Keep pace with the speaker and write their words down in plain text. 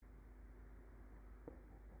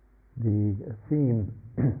The theme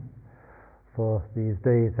for these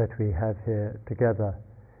days that we have here together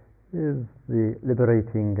is the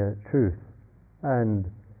liberating truth. And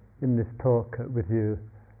in this talk with you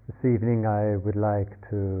this evening, I would like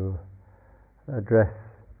to address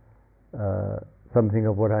something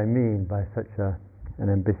of what I mean by such an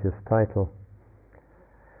ambitious title.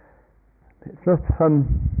 It's not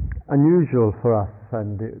unusual for us,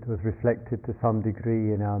 and it was reflected to some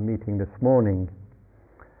degree in our meeting this morning,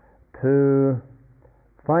 to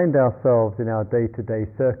find ourselves in our day-to-day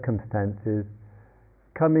circumstances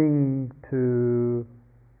coming to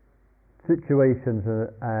situations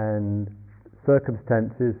and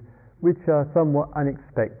circumstances which are somewhat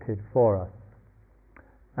unexpected for us.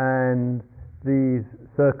 And these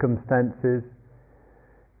circumstances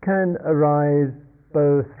can arise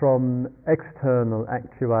both from external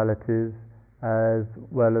actualities as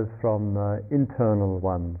well as from internal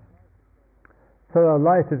ones. So our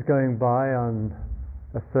life is going by on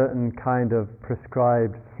a certain kind of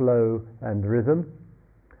prescribed flow and rhythm,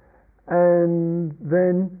 and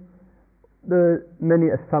then the many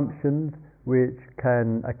assumptions which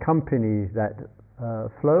can accompany that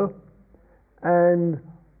flow, and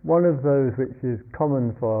one of those which is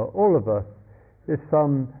common for all of us is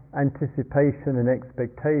some anticipation and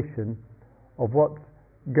expectation of what's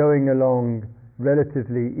going along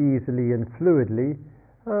relatively easily and fluidly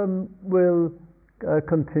will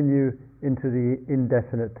continue into the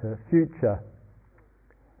indefinite future.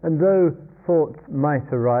 And though thoughts might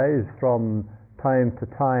arise from time to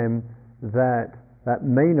time that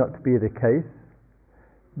may not be the case,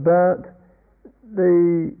 but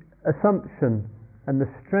the assumption and the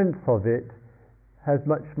strength of it has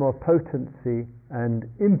much more potency and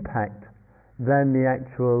impact than the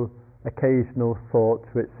actual occasional thought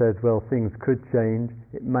which says, well, things could change,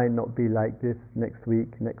 it might not be like this next week,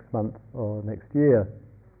 next month, or next year.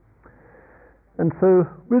 And so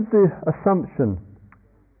with the assumption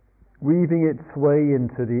weaving its way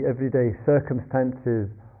into the everyday circumstances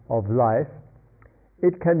of life,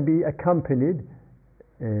 it can be accompanied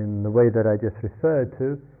in the way that I just referred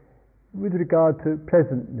to with regard to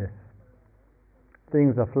pleasantness.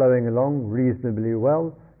 Things are flowing along reasonably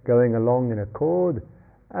well, going along in accord,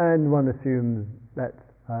 and one assumes that's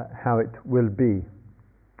how it will be.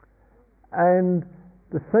 And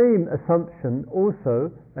the same assumption also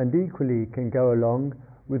and equally can go along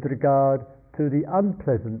with regard to the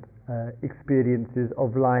unpleasant experiences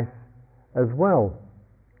of life as well.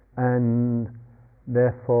 And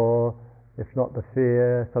therefore, if not the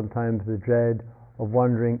fear, sometimes the dread of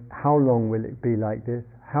wondering how long will it be like this,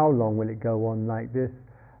 how long will it go on like this,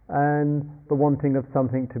 and the wanting of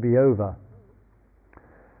something to be over.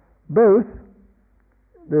 Both,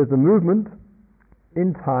 there's a movement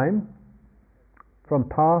in time from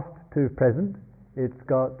past to present. It's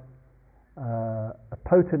got a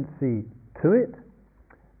potency to it,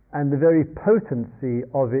 and the very potency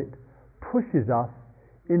of it pushes us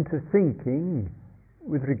into thinking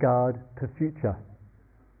with regard to future.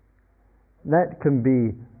 That can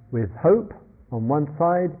be with hope on one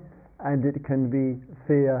side, and it can be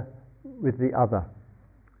fear with the other.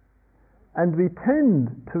 And we tend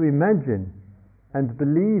to imagine and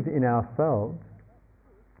believe in ourselves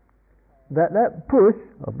that push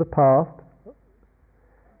of the past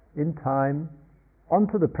in time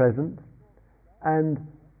onto the present, and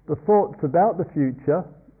the thoughts about the future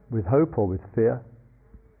with hope or with fear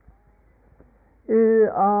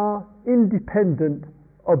are independent,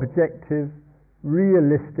 objective,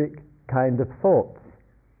 realistic kind of thoughts.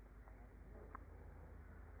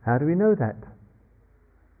 How do we know that?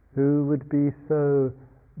 Who would be so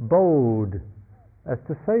bold as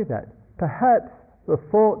to say that? Perhaps the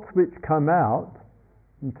thoughts which come out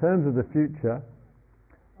in terms of the future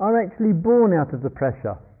are actually born out of the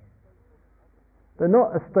pressure. They're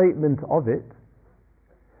not a statement of it.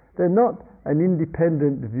 They're not an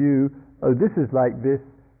independent view, oh, this is like this,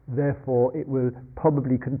 therefore it will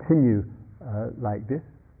probably continue like this.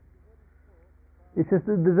 It's just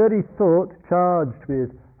that the very thought charged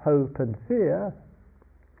with hope and fear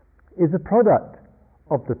is a product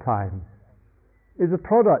of the time, is a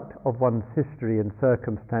product of one's history and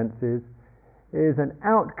circumstances, is an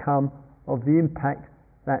outcome of the impact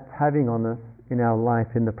that's having on us in our life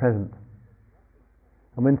in the present.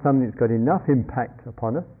 And when something's got enough impact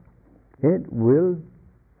upon us, it will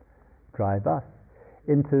drive us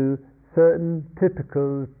into certain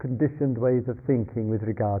typical conditioned ways of thinking with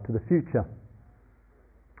regard to the future.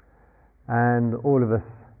 And all of us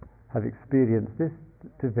have experienced this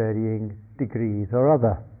to varying degrees or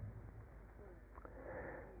other.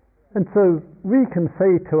 And so we can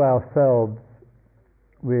say to ourselves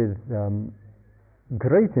with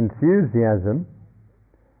great enthusiasm,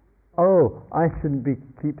 oh, I shouldn't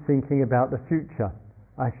keep thinking about the future.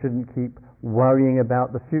 I shouldn't keep worrying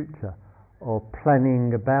about the future, or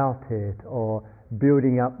planning about it, or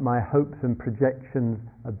building up my hopes and projections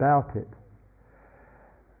about it.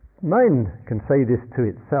 Mind can say this to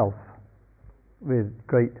itself with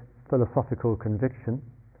great philosophical conviction,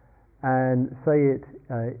 and say it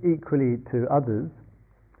equally to others,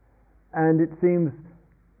 and it seems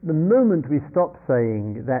the moment we stop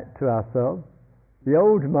saying that to ourselves, the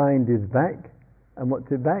old mind is back, and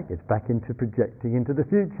what's it back? It's back into projecting into the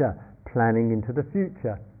future, planning into the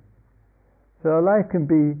future. So our life can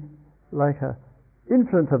be like an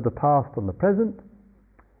influence of the past on the present.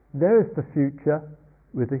 There is the future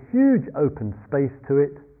with a huge open space to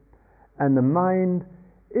it, and the mind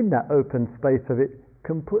in that open space of it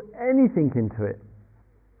can put anything into it.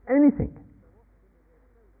 Anything.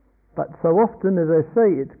 But so often, as I say,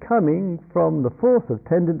 it's coming from the force of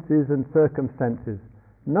tendencies and circumstances.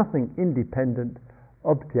 Nothing independent,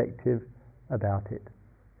 objective about it.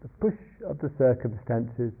 The push of the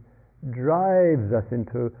circumstances drives us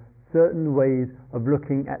into certain ways of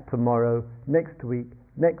looking at tomorrow, next week,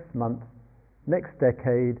 next month, next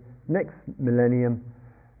decade, next millennium,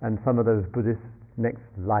 and some of those Buddhists, next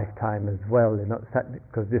lifetime as well,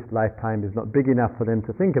 because this lifetime is not big enough for them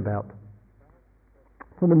to think about.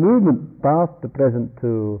 So the movement past, the present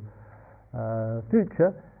to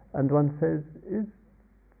future, and one says, is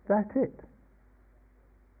that it?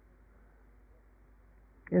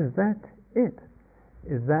 Is that it?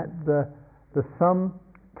 Is that the sum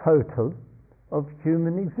total of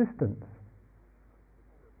human existence?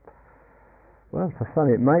 Well, for some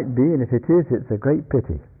it might be, and if it is, it's a great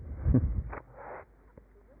pity.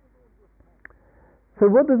 So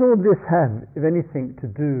what does all this have, if anything, to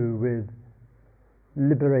do with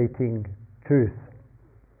liberating truth?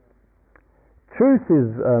 Truth is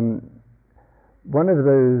one of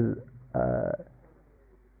those,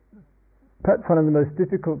 perhaps one of the most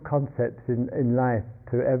difficult concepts in life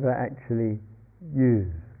to ever actually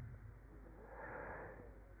use.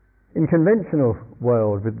 In conventional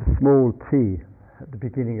world, with the small t at the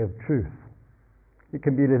beginning of truth, it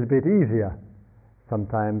can be a little bit easier.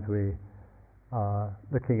 Sometimes we are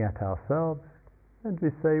looking at ourselves and we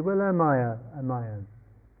say, well, am I an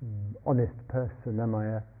honest person? Am I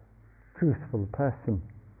a truthful person?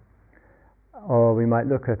 Or we might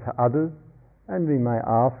look at others and we might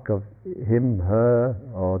ask of him, her,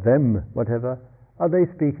 or them, whatever, are they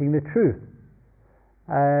speaking the truth?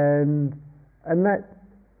 And that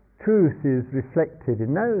truth is reflected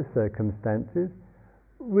in those circumstances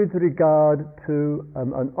with regard to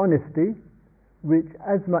an honesty which,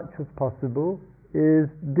 as much as possible, is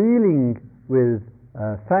dealing with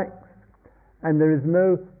facts, and there is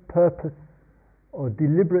no purpose or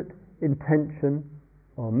deliberate intention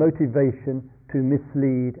or motivation to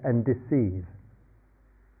mislead and deceive.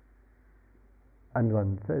 And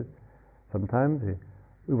one says, sometimes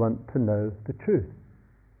we want to know the truth.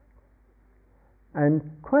 And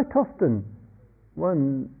quite often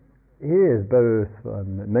one hears, both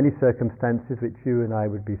from many circumstances which you and I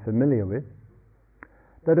would be familiar with,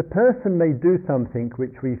 that a person may do something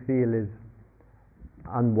which we feel is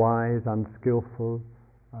unwise, unskillful,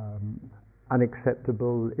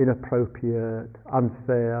 unacceptable, inappropriate,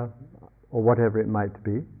 unfair, or whatever it might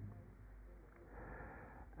be.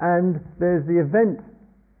 And there's the event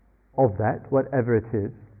of that, whatever it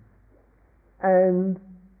is, and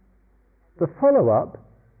the follow-up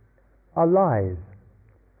are lies,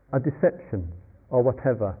 are deceptions, or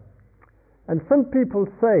whatever. And some people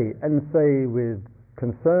say, and say with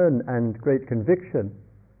concern and great conviction,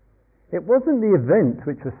 it wasn't the event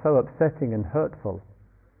which was so upsetting and hurtful.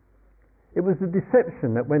 It was the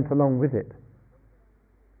deception that went along with it.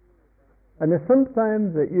 And there's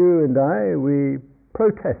sometimes that you and I, we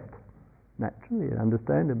protest, naturally and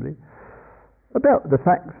understandably, about the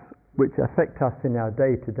facts which affect us in our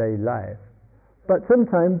day-to-day life. But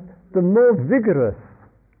sometimes the more vigorous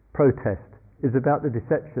protest is about the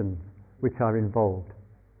deceptions which are involved.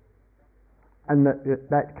 And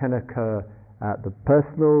that can occur at the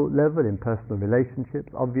personal level, in personal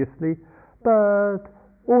relationships, obviously, but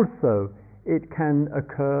also it can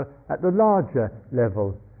occur at the larger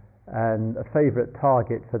level. And a favorite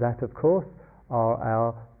target for that, of course, are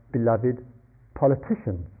our beloved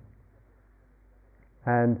politicians.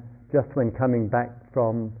 And just when coming back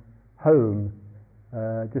from home,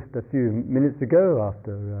 just a few minutes ago,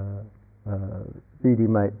 after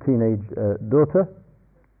feeding my teenage daughter,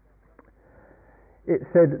 it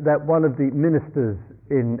said that one of the ministers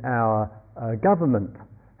in our government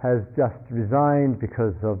has just resigned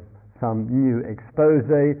because of some new expose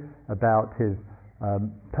about his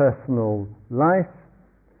personal life.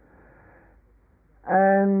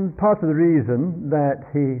 And part of the reason that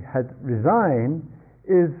he had resigned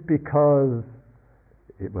is because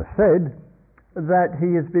it was said that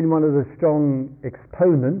he has been one of the strong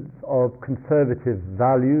exponents of conservative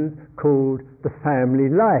values called the family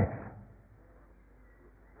life.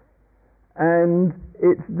 And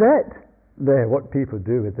it's that there, what people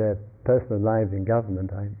do with their personal lives in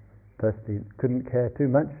government, I personally couldn't care too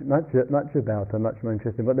much about. I'm much more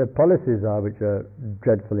interested in what their policies are, which are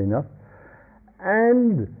dreadful enough.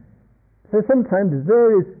 And so sometimes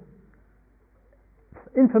there is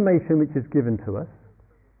information which is given to us.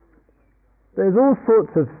 There's all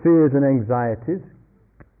sorts of fears and anxieties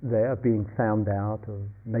there of being found out or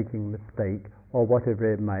making a mistake or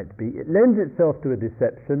whatever it might be. It lends itself to a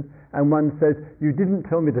deception, and one says, "You didn't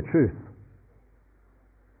tell me the truth."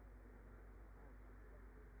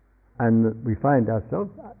 And we find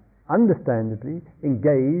ourselves understandably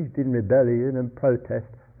engaged in rebellion and protest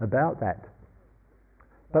about that.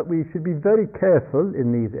 But we should be very careful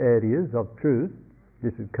in these areas of truth,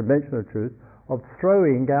 this is conventional truth, of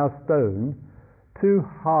throwing our stone too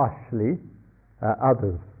harshly at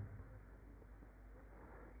others.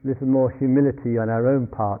 This more humility on our own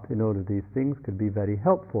part in all of these things could be very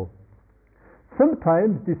helpful.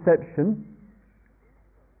 Sometimes deception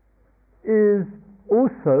is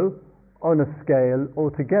also on a scale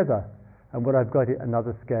altogether, and what I've got is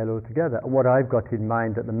another scale altogether. And what I've got in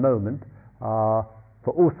mind at the moment are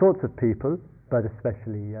for all sorts of people, but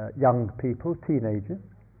especially young people, teenagers.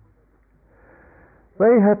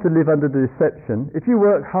 They have to live under the deception. If you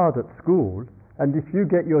work hard at school, and if you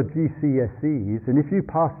get your GCSEs, and if you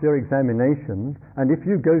pass your examinations, and if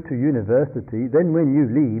you go to university, then when you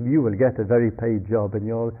leave, you will get a very paid job and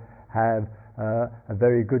you'll have a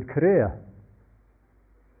very good career.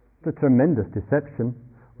 It's a tremendous deception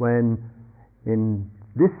when in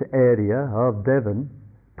this area of Devon,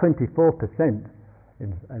 24%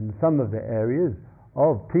 in some of the areas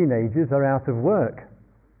of teenagers are out of work.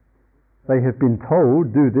 They have been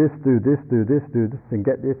told, do this, do this, do this, do this, and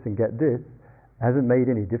get this, and get this. Hasn't made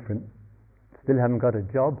any difference. Still haven't got a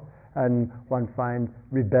job, and one finds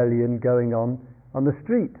rebellion going on the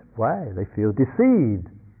street. Why? They feel deceived.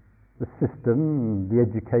 The system, the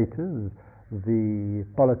educators, the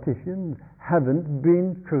politicians haven't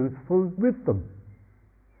been truthful with them.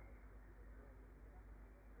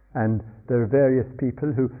 And there are various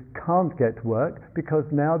people who can't get work because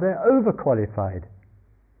now they're overqualified.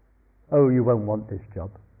 Oh, you won't want this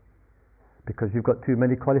job because you've got too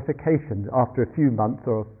many qualifications. After a few months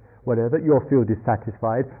or whatever, you'll feel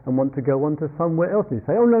dissatisfied and want to go on to somewhere else. And you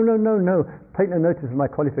say, oh, no, take no notice of my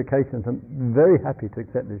qualifications. I'm very happy to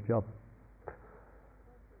accept this job.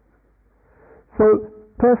 So,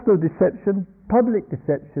 personal deception, public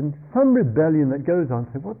deception, some rebellion that goes on.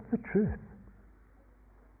 So, what's the truth?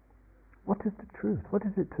 What is the truth? What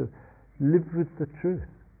is it to live with the truth?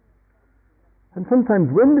 And sometimes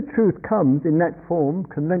when the truth comes in that form,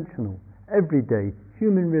 conventional, everyday,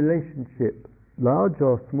 human relationship, large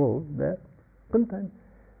or small, there, sometimes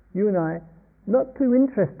you and I not too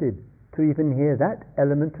interested to even hear that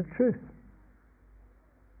element of truth.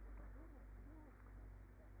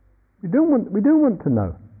 We don't want to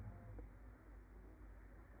know.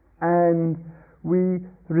 And we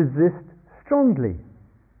resist strongly.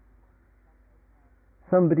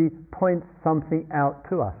 Somebody points something out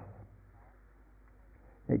to us.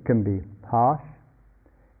 It can be harsh,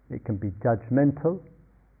 it can be judgmental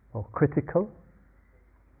or critical,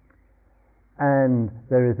 and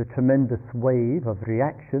there is a tremendous wave of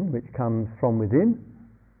reaction which comes from within.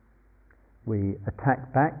 We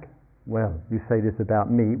attack back. Well, you say this about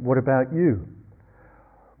me, what about you?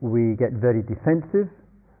 We get very defensive,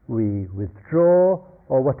 we withdraw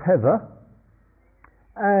or whatever,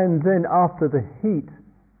 and then after the heat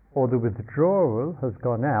or the withdrawal has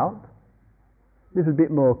gone out, there's a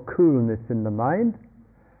bit more coolness in the mind,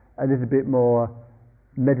 and there's a bit more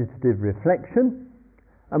meditative reflection,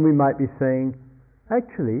 and we might be saying,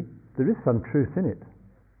 actually, there is some truth in it.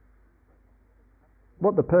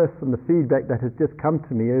 What the feedback that has just come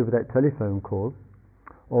to me over that telephone call,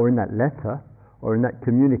 or in that letter, or in that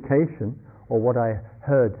communication, or what I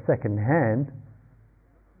heard secondhand,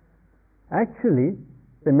 actually,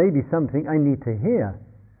 there may be something I need to hear.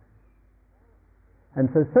 And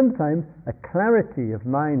so sometimes a clarity of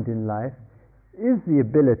mind in life is the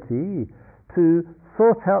ability to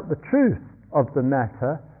sort out the truth of the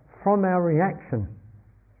matter from our reaction.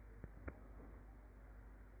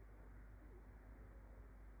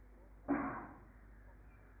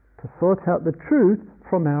 To sort out the truth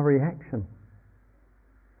from our reaction.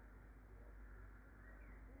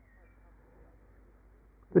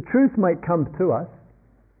 the truth might come to us,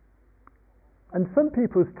 and some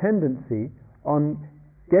people's tendency on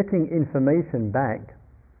getting information back,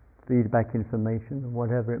 feedback information,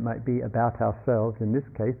 whatever it might be about ourselves in this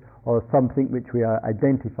case, or something which we are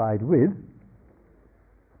identified with,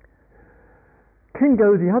 can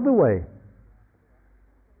go the other way.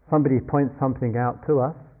 Somebody points something out to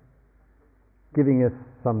us, giving us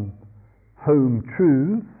some home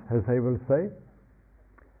truths, as they will say,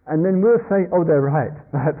 and then we'll say, oh, they're right,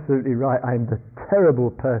 they're absolutely right, I'm the terrible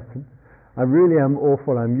person, I really am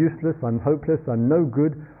awful, I'm useless, I'm hopeless, I'm no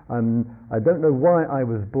good, I don't know why I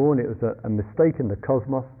was born, it was a mistake in the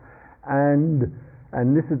cosmos, and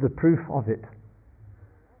this is the proof of it.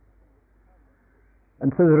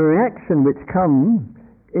 And so the reaction which comes,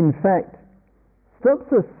 in fact,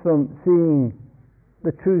 stops us from seeing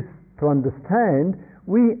the truth to understand.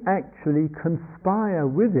 We actually conspire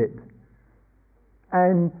with it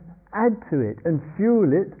and add to it and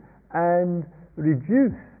fuel it and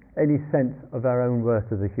reduce any sense of our own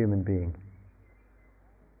worth as a human being.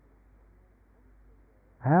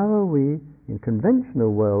 How are we in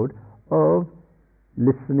conventional world of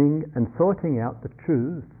listening and sorting out the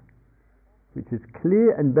truth which is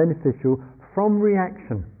clear and beneficial from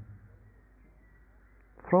reaction?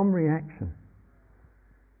 From reaction.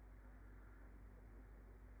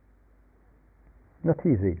 Not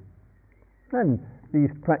easy. And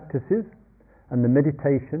these practices and the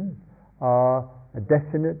meditation are a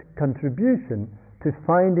definite contribution to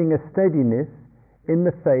finding a steadiness in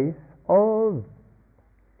the face of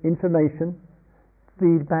information,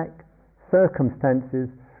 feedback, circumstances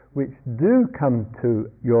which do come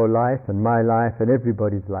to your life and my life and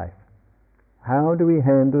everybody's life. How do we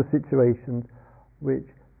handle situations which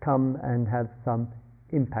come and have some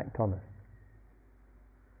impact on us?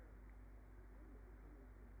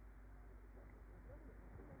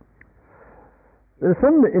 There's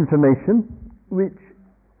some information which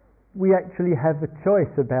we actually have a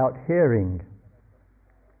choice about hearing,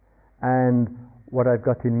 and what I've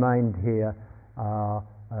got in mind here are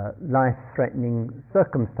life-threatening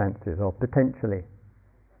circumstances, or potentially.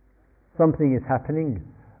 Something is happening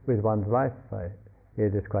with one's life, I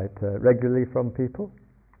hear this quite regularly from people,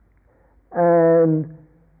 and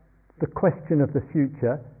the question of the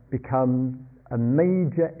future becomes a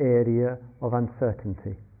major area of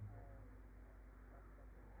uncertainty.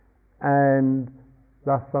 And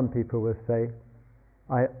thus some people will say,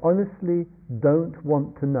 I honestly don't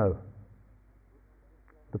want to know.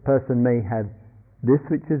 The person may have this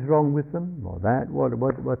which is wrong with them, or that,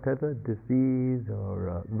 whatever, disease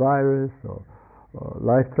or virus or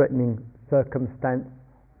life-threatening circumstance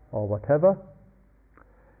or whatever,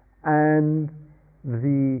 and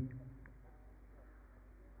the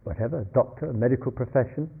doctor, medical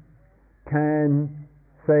profession can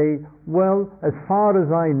say, well, as far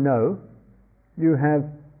as I know, you have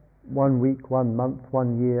 1 week, 1 month,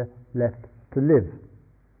 1 year left to live.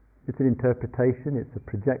 It's an interpretation, it's a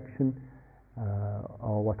projection,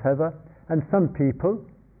 or whatever. And some people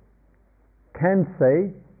can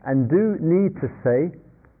say, and do need to say,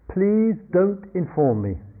 please don't inform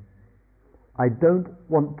me. I don't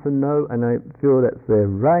want to know, and I feel that's their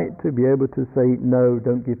right to be able to say, no,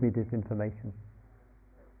 don't give me this information.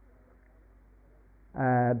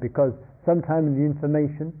 Because sometimes the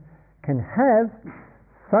information can have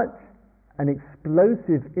such an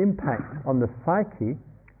explosive impact on the psyche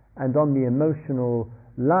and on the emotional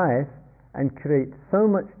life, and create so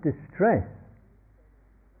much distress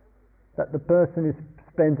that the person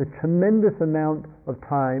spends a tremendous amount of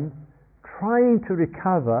time trying to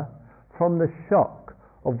recover from the shock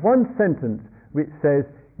of one sentence which says,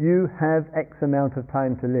 you have X amount of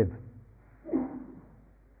time to live.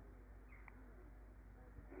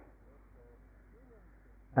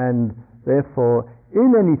 And therefore,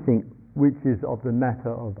 in anything which is of the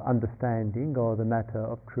matter of understanding or the matter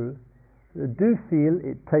of truth, do feel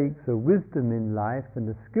it takes a wisdom in life and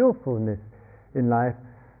a skillfulness in life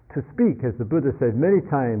to speak, as the Buddha said many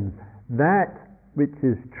times, that which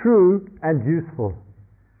is true and useful.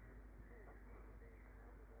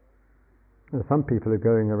 Some people are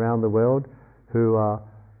going around the world who are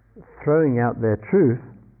throwing out their truth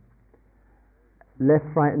left,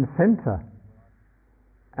 right and center,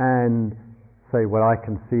 and say, well, I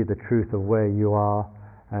can see the truth of where you are,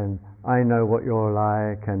 and I know what you're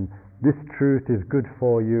like, and this truth is good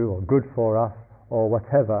for you, or good for us, or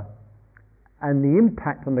whatever. And the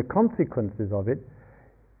impact and the consequences of it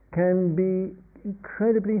can be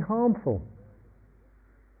incredibly harmful.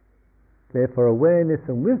 Therefore, awareness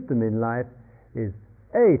and wisdom in life is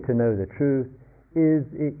A, to know the truth, is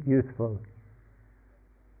it useful?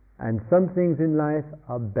 And some things in life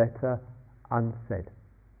are better unsaid.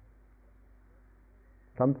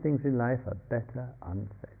 Some things in life are better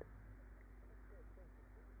unsaid.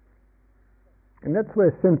 And that's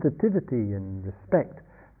where sensitivity and respect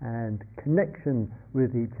and connection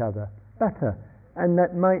with each other matter. And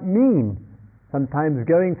that might mean sometimes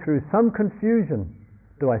going through some confusion.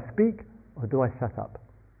 Do I speak or do I shut up?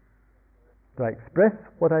 Do I express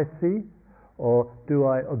what I see, or do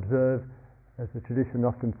I observe, as the tradition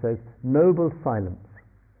often says, noble silence?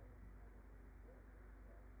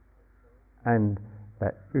 And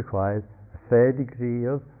that requires a fair degree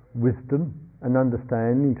of wisdom and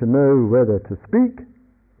understanding to know whether to speak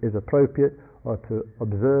is appropriate or to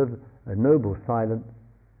observe a noble silence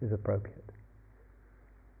is appropriate.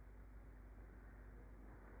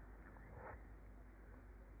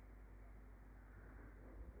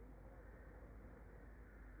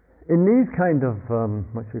 In these kind of,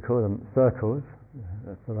 what should we call them, circles,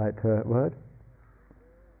 that's the right word,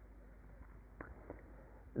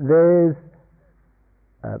 there's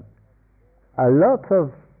a lot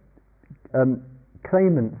of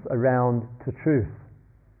claimants around to truth.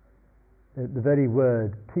 The very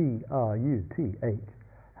word T-R-U-T-H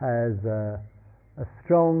has a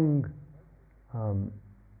strong,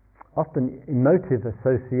 often emotive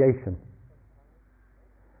association.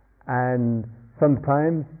 And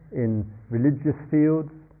sometimes in religious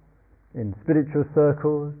fields, in spiritual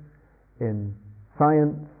circles, in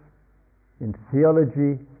science, in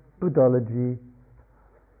theology, Buddhology,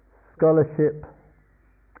 scholarship,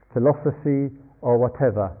 philosophy, or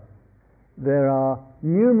whatever, there are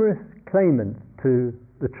numerous claimants to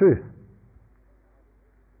the truth,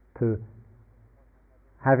 to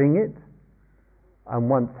having it, and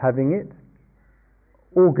once having it,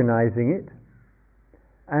 organizing it,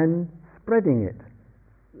 and spreading it.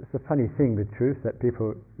 It's a funny thing with truth that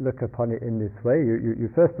people look upon it in this way. You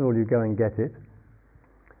first of all you go and get it,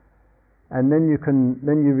 and then you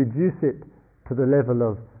reduce it to the level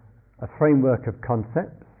of a framework of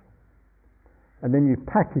concepts, and then you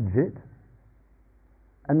package it,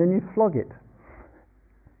 and then you flog it,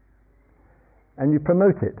 and you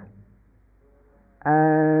promote it.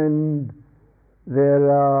 And there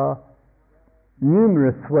are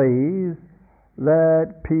numerous ways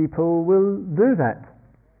that people will do that.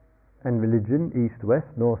 And religion, east, west,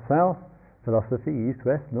 north, south, philosophy, east,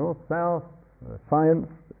 west, north, south, science,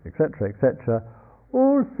 etc., etc.,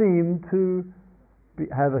 all seem to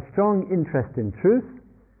have a strong interest in truth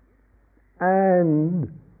and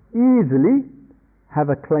easily have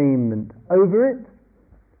a claimant over it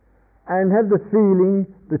and have the feeling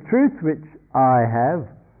the truth which I have,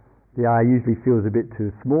 the I usually feels a bit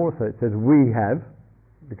too small, so it says we have,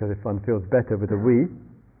 because if one feels better with a we,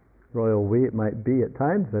 royal we it might be at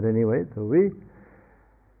times, but anyway it's a we,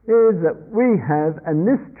 is that we have, and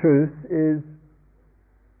this truth is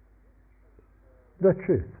the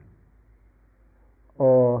truth,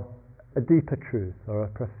 or a deeper truth, or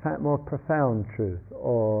a more profound truth,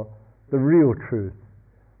 or the real truth,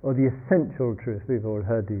 or the essential truth. We've all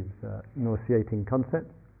heard these nauseating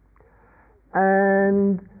concepts.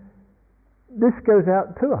 And this goes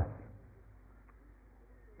out to us.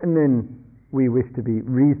 And then we wish to be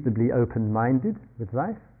reasonably open-minded with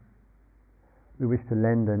life. We wish to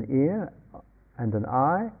lend an ear and an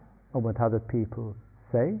eye on what other people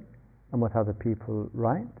say and what other people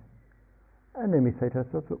write. And then we say to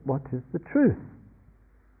ourselves, but what is the truth?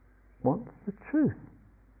 What's the truth?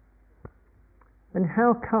 And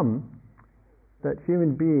how come that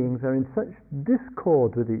human beings are in such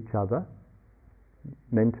discord with each other,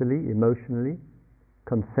 mentally, emotionally,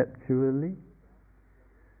 conceptually,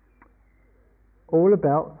 all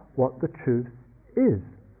about what the truth is?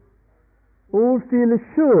 All feel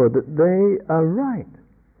assured that they are right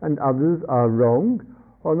and others are wrong,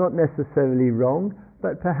 or not necessarily wrong,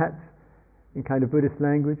 but perhaps, in kind of Buddhist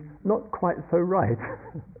language, not quite so right.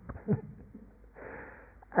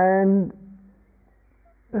 And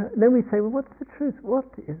then we say, well, what's the truth? What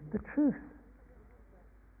is the truth?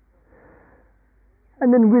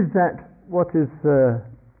 And then with that, what is the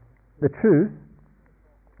truth?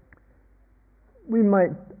 We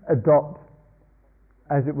might adopt,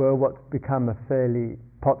 as it were, what's become a fairly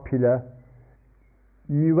popular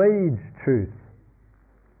New Age truth.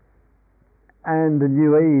 And the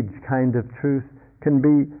New Age kind of truth can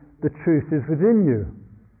be, the truth is within you.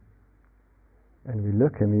 And we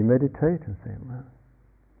look and we meditate and say, well,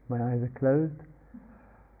 my eyes are closed.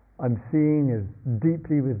 I'm seeing as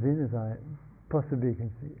deeply within as I possibly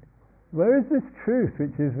can see. Where is this truth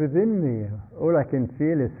which is within me? All I can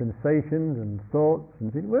feel is sensations and thoughts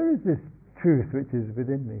and things. Where is this truth which is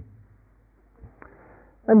within me?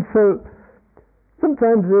 And so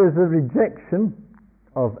sometimes there's a rejection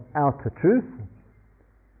of outer truth.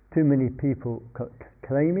 Too many people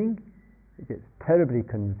proclaiming, it gets terribly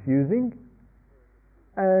confusing,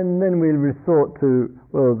 and then we'll resort to,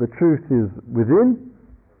 well, the truth is within,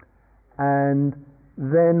 and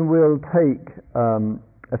then we'll take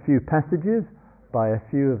a few passages by a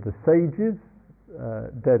few of the sages,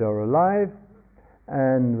 dead or alive,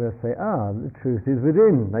 and we'll say, the truth is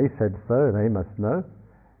within. They said so, they must know,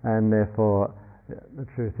 and therefore the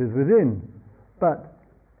truth is within. But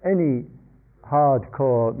any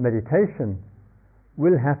hardcore meditation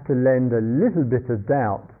will have to lend a little bit of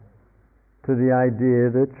doubt to the idea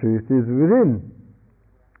that truth is within.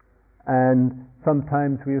 And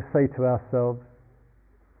sometimes we'll say to ourselves,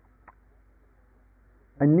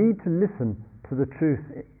 I need to listen to the truth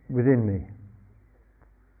within me.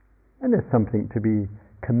 And there's something to be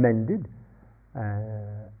commended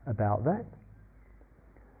about that.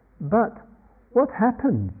 But what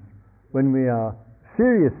happens when we are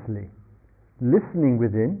seriously listening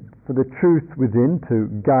within, for the truth within to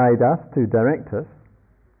guide us, to direct us,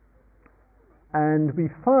 and we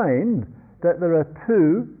find that there are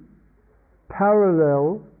two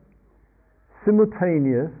parallel,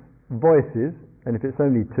 simultaneous voices, and if it's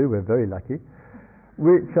only two, we're very lucky,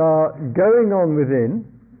 which are going on within,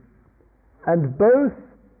 and both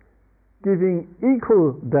giving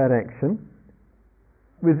equal direction,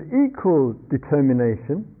 with equal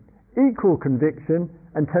determination, equal conviction,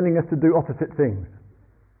 and telling us to do opposite things.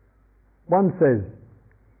 One says,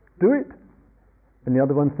 do it, and the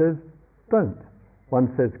other one says, don't.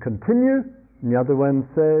 One says, continue, and the other one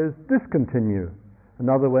says, discontinue.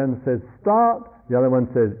 Another one says, start, the other one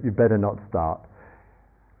says, you better not start.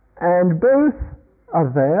 And both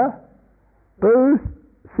are there, both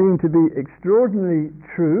seem to be extraordinarily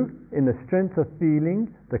true in the strength of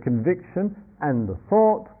feeling, the conviction, and the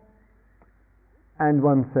thought. And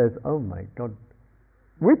one says, oh my God,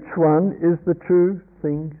 which one is the true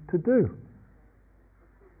thing to do?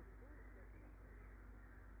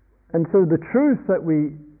 And so the truth that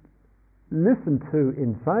we listen to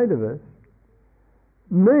inside of us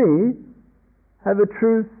may have a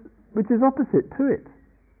truth which is opposite to it.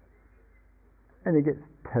 And it gets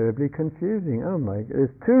terribly confusing. Oh my,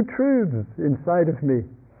 there's two truths inside of me.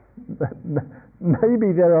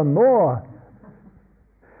 Maybe there are more.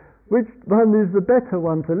 Which one is the better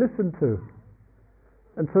one to listen to?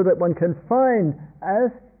 And so that one can find,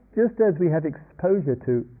 just as we have exposure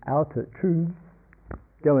to outer truths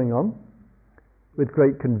going on with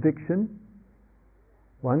great conviction,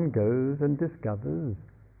 one goes and discovers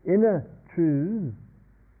inner truths,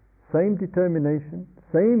 same determination,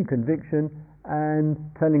 same conviction, and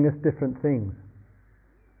telling us different things.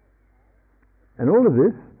 And all of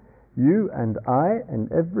this, you and I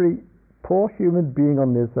and every poor human being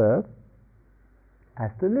on this earth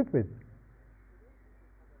has to live with.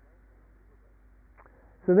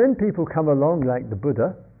 So then people come along like the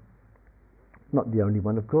Buddha, not the only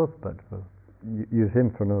one of course, but we'll use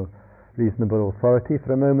him for no reasonable authority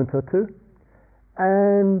for a moment or two,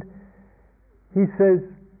 and he says,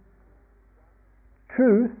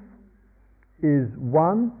 truth is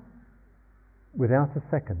one without a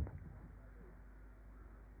second.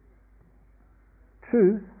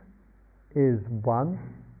 Truth is one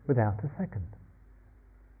without a second.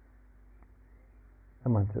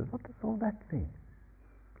 And one says, what does all that mean?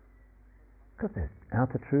 Because there's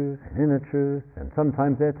outer truth and inner truth, and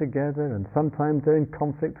sometimes they're together, and sometimes they're in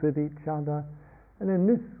conflict with each other. And then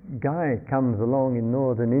this guy comes along in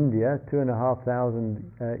northern India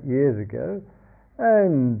 2,500 years ago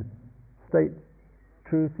and states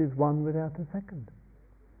truth is one without a second.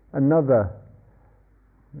 Another,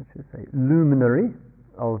 let's just say, luminary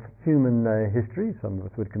of human history, some of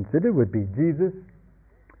us would consider, would be Jesus.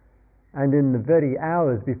 And in the very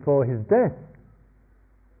hours before his death,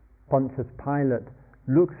 Pontius Pilate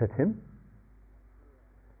looks at him,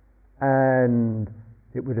 and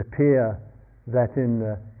it would appear that in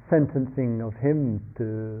the sentencing of him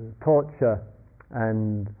to torture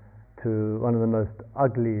and to one of the most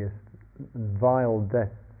ugliest, vile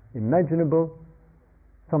deaths imaginable,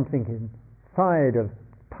 something inside of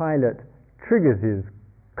Pilate triggers his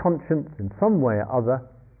conscience in some way or other,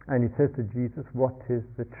 and he says to Jesus, what is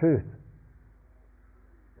the truth?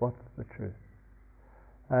 What's the truth?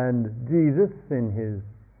 And Jesus, in his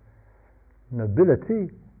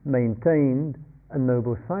nobility, maintained a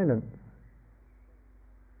noble silence.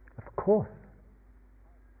 Of course,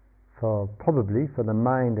 probably for the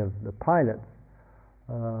mind of the Pilates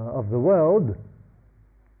of the world,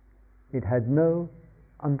 it had no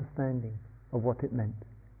understanding of what it meant.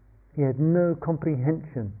 He had no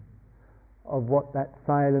comprehension of what that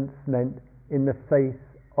silence meant in the face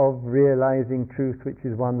of realizing truth which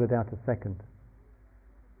is one without a second.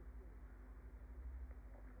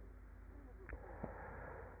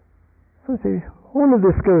 So see, all of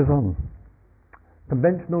this goes on.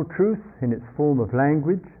 Conventional truth in its form of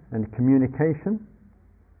language and communication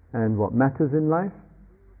and what matters in life.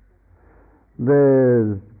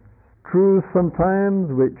 There's truth sometimes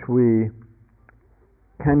which we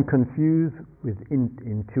can confuse with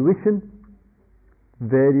intuition,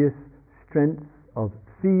 various strengths of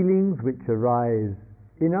feelings which arise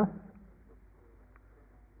in us,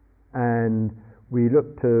 and we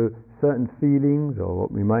look to certain feelings, or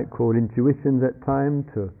what we might call intuitions at times,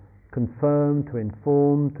 to confirm, to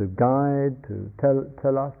inform, to guide, to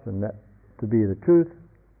tell us, and that to be the truth.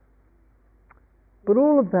 But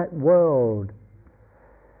all of that world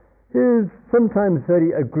is sometimes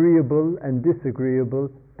very agreeable and disagreeable,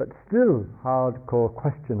 but still hardcore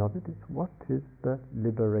question of it is, what is the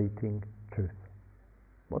liberating truth?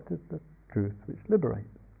 What is the truth which liberates?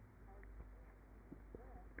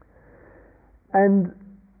 And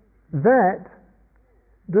that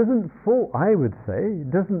doesn't fall, I would say,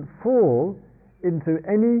 doesn't fall into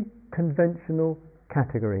any conventional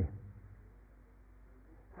category.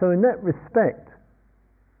 So in that respect,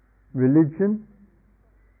 religion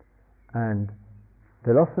and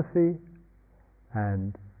philosophy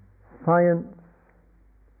and science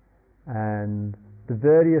and the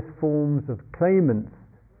various forms of claimants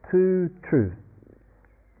to truth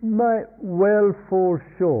might well fall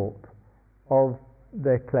short of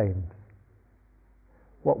their claims.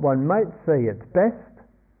 What one might say at best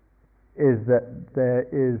is that there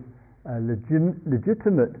is a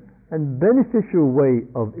legitimate and beneficial way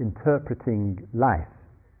of interpreting life.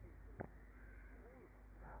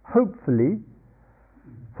 Hopefully,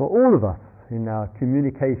 for all of us in our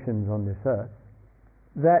communications on this earth,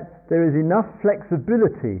 that there is enough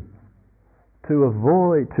flexibility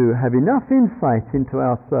to have enough insight into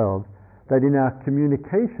ourselves that in our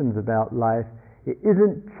communications about life it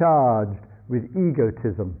isn't charged with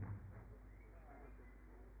egotism,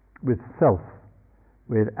 with self,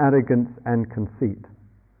 with arrogance and conceit.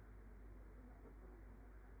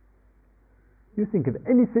 You think of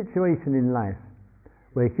any situation in life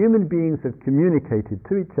where human beings have communicated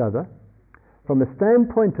to each other from a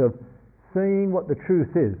standpoint of saying what the truth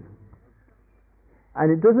is, and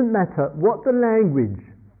it doesn't matter what the language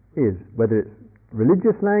is, whether it's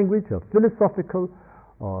religious language or philosophical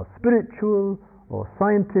or spiritual or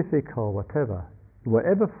scientific or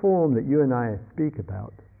whatever form that you and I speak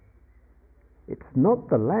about. It's not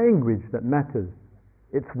the language that matters,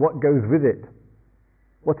 it's what goes with it.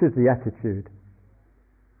 What is the attitude?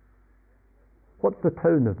 What's the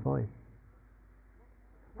tone of voice?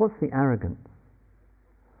 What's the arrogance?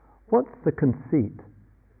 What's the conceit?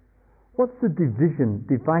 What's the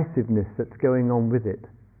divisiveness that's going on with it?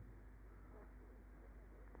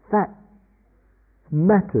 That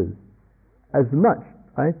matters as much,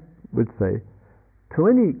 I would say, to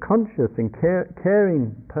any conscious and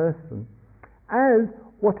caring person as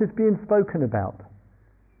what is being spoken about.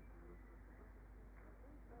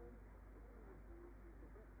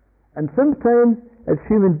 And sometimes, as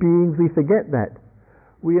human beings, we forget that.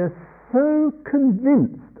 We are so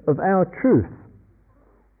convinced of our truth.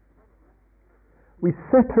 We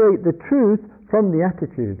separate the truth from the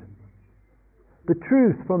attitude, the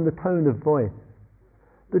truth from the tone of voice,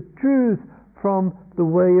 the truth from the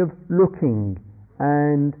way of looking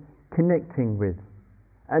and connecting with.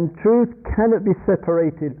 And truth cannot be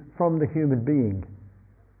separated from the human being.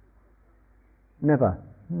 Never,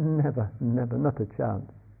 never, never, not a chance.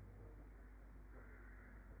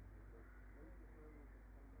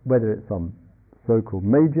 Whether it's on so-called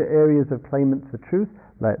major areas of claimants for truth,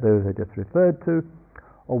 like those I just referred to,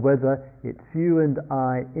 or whether it's you and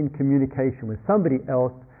I in communication with somebody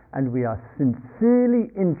else and we are sincerely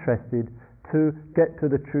interested to get to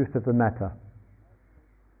the truth of the matter.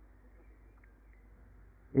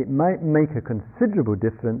 It might make a considerable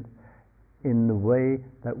difference in the way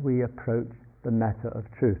that we approach the matter of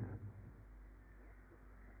truth.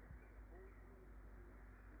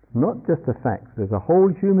 Not just the facts, there's a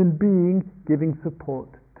whole human being giving support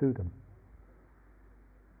to them.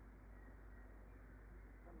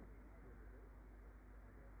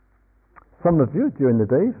 Some of you during the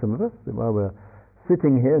day, some of us, while we're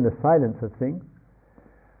sitting here in the silence of things,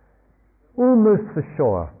 almost for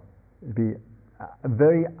sure, it'd be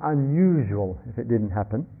very unusual if it didn't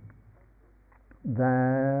happen,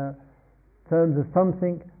 there in terms of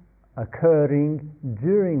something occurring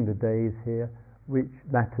during the days here which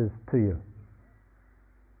matters to you.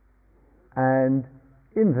 And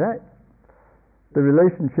in that, the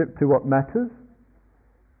relationship to what matters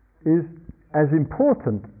is as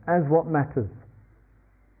important as what matters.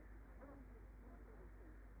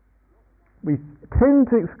 We tend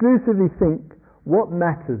to exclusively think what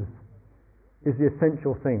matters is the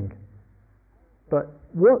essential thing. But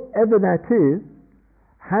whatever that is,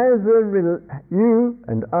 you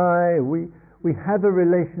and I, we have a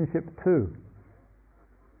relationship too.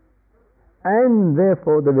 And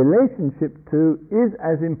therefore the relationship too is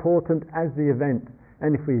as important as the event.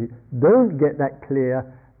 And if we don't get that clear,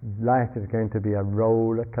 life is going to be a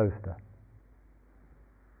roller coaster.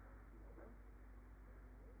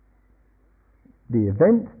 The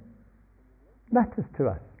event matters to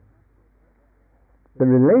us. The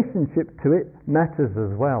relationship to it matters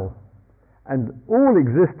as well. And all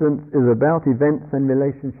existence is about events and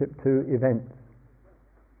relationship to events.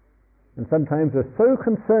 And sometimes we're so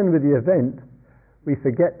concerned with the event, we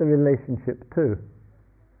forget the relationship too.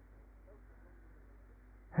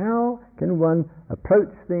 How can one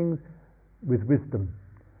approach things with wisdom,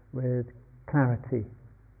 with clarity?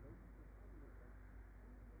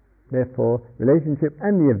 Therefore, relationship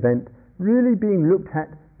and the event really being looked at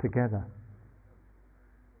together.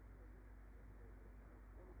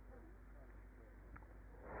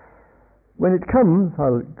 When it comes,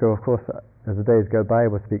 I'll go, of course, as the days go by,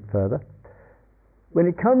 we'll speak further. When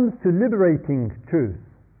it comes to liberating truth,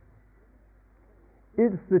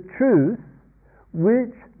 it's the truth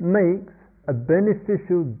which makes a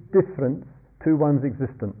beneficial difference to one's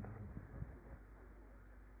existence.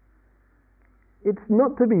 It's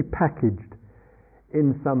not to be packaged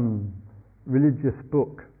in some religious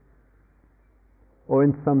book or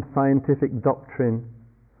in some scientific doctrine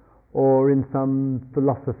or in some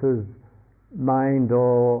philosopher's mind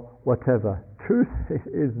or whatever. Truth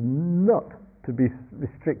is not to be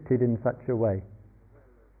restricted in such a way.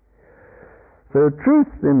 So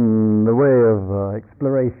truth in the way of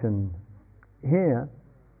exploration here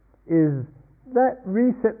is that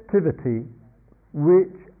receptivity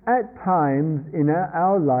which at times in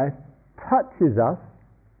our life touches us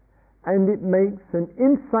and it makes an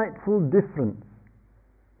insightful difference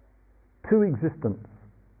to existence.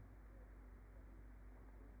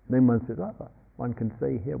 Then one says, one can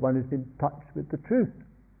say here one has been touched with the truth.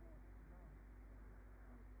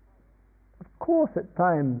 Of course at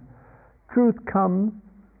times truth comes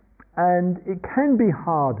and it can be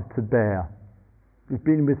hard to bear. We've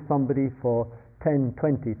been with somebody for 10,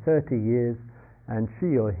 20, 30 years and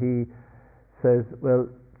she or he says, well,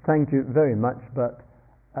 thank you very much, but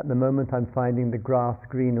at the moment I'm finding the grass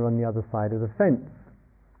greener on the other side of the fence,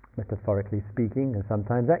 metaphorically speaking and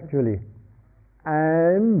sometimes actually.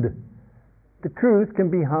 And the truth can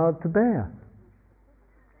be hard to bear.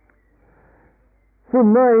 So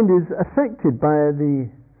mind is affected by the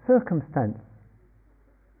circumstance.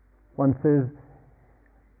 One says,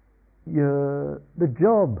 the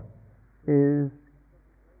job is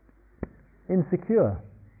insecure.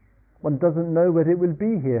 One doesn't know whether it will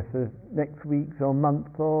be here for next week or month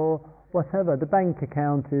or whatever. The bank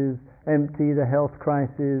account is empty, the health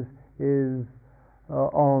crisis is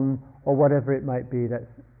on, or whatever it might be that's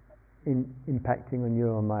impacting on you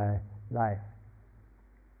or my life.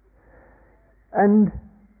 And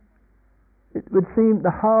it would seem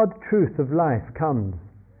the hard truth of life comes.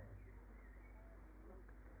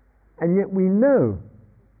 And yet we know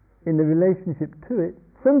in the relationship to it,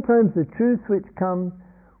 sometimes the truth which comes,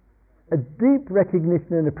 a deep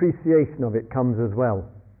recognition and appreciation of it comes as well.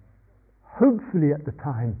 Hopefully at the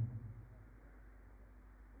time.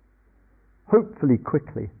 Hopefully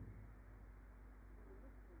quickly.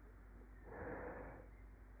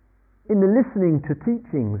 In the listening to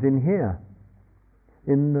teachings in here,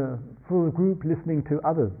 in the full group listening to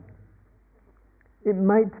others, it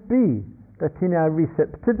might be that in our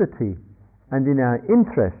receptivity and in our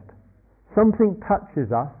interest, something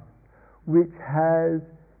touches us which has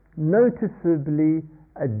noticeably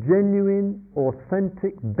a genuine,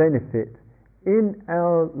 authentic benefit in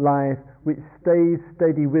our life which stays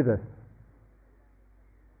steady with us.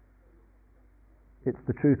 It's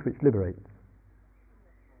the truth which liberates.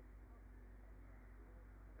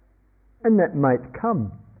 And that might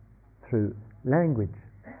come through language.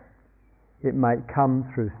 It might come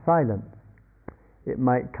through silence. It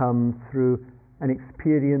might come through an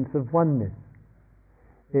experience of oneness.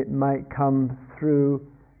 It might come through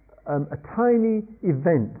a tiny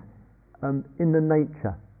event in the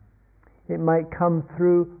nature. It might come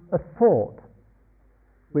through a thought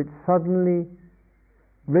which suddenly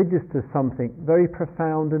registers something very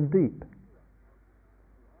profound and deep.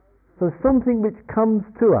 So something which comes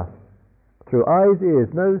to us through eyes, ears,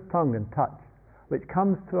 nose, tongue and touch, which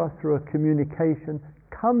comes to us through a communication,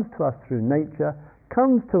 comes to us through nature,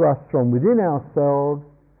 comes to us from within ourselves,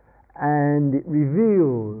 and it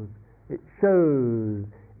reveals, it shows,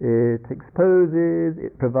 it exposes,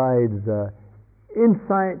 it provides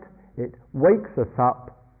insight, it wakes us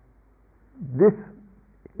up, this,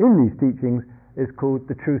 in these teachings, is called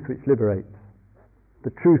the truth which liberates,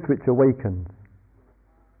 the truth which awakens.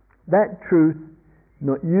 That truth,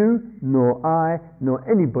 not you, nor I, nor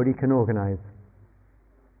anybody can organize.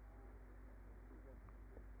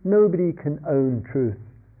 Nobody can own truth,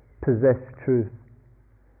 possess truth,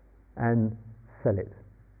 and sell it.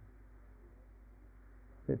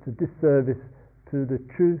 It's a disservice to the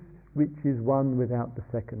truth which is one without the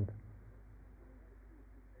second.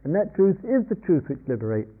 And that truth is the truth which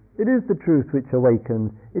liberates. It is the truth which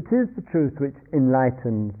awakens. It is the truth which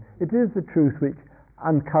enlightens. It is the truth which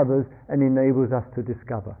uncovers and enables us to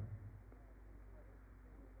discover.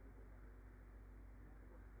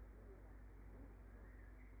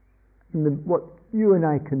 And what you and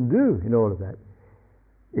I can do in all of that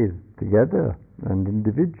is, together and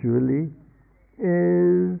individually,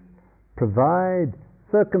 is provide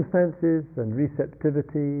circumstances and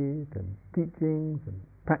receptivities and teachings and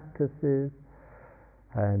practices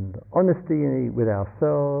and honesty with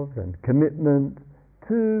ourselves and commitment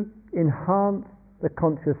to enhance the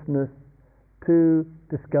consciousness, to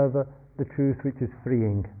discover the truth which is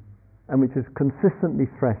freeing and which is consistently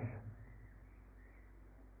fresh.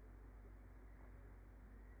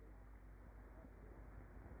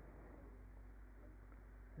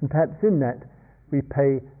 And perhaps in that we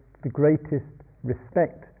pay the greatest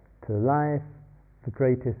respect to life, the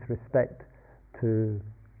greatest respect to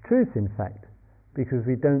truth, in fact, because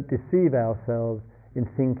we don't deceive ourselves in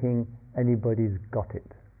thinking anybody's got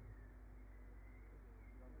it.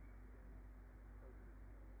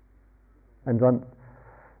 And once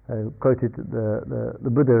I quoted the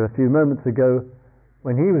Buddha a few moments ago,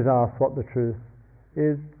 when he was asked what the truth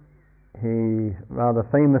is, he rather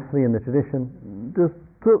famously in the tradition just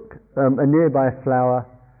took a nearby flower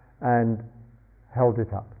and held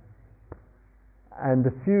it up. And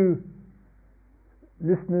the few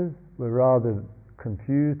listeners were rather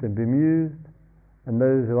confused and bemused, and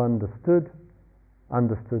those who understood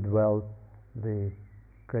well the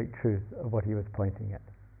great truth of what he was pointing at.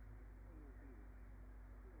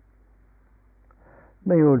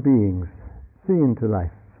 May all beings see into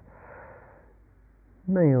life.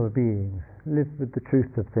 May all beings live with the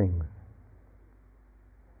truth of things.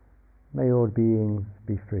 May all beings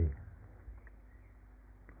be free.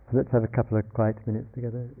 So let's have a couple of quiet minutes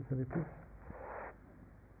together, shall we please?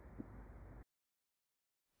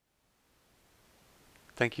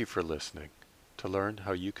 Thank you for listening. To learn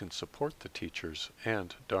how you can support the teachers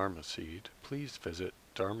and Dharma Seed, please visit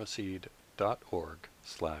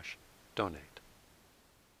dharmaseed.org/donate.